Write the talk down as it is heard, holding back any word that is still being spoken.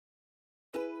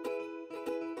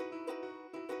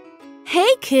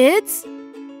Hey kids!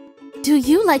 Do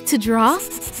you like to draw?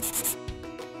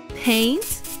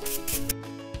 Paint?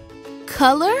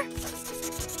 Color?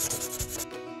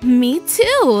 Me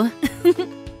too!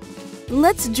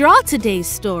 Let's draw today's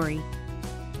story.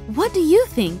 What do you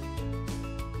think?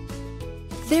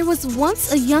 There was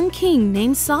once a young king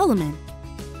named Solomon.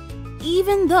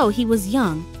 Even though he was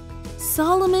young,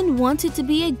 Solomon wanted to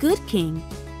be a good king,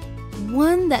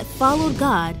 one that followed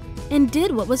God and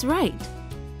did what was right.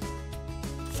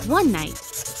 One night,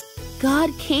 God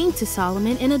came to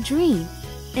Solomon in a dream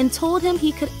and told him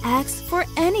he could ask for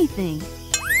anything.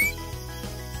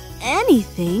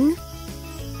 Anything?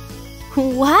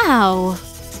 Wow!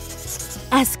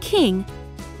 As king,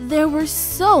 there were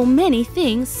so many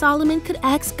things Solomon could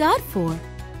ask God for.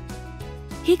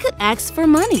 He could ask for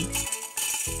money,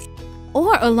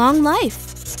 or a long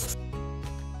life,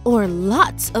 or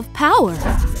lots of power.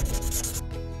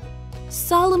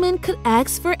 Solomon could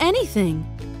ask for anything,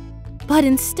 but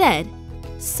instead,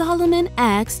 Solomon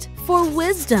asked for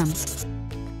wisdom.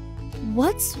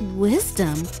 What's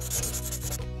wisdom?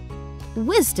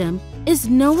 Wisdom is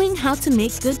knowing how to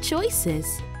make good choices.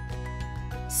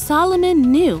 Solomon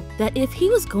knew that if he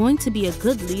was going to be a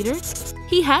good leader,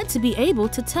 he had to be able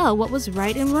to tell what was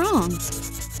right and wrong.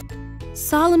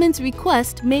 Solomon's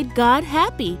request made God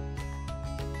happy.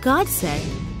 God said,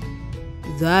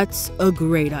 "That's a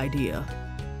great idea.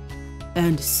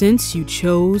 And since you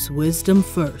chose wisdom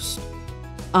first,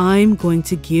 I'm going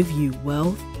to give you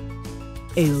wealth,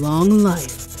 a long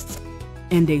life,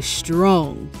 and a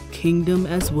strong kingdom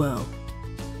as well."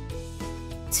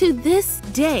 To this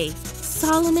day,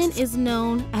 Solomon is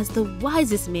known as the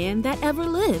wisest man that ever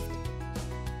lived.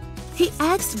 He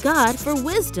asked God for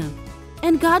wisdom,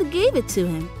 and God gave it to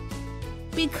him,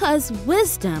 because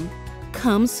wisdom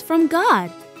comes from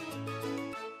God.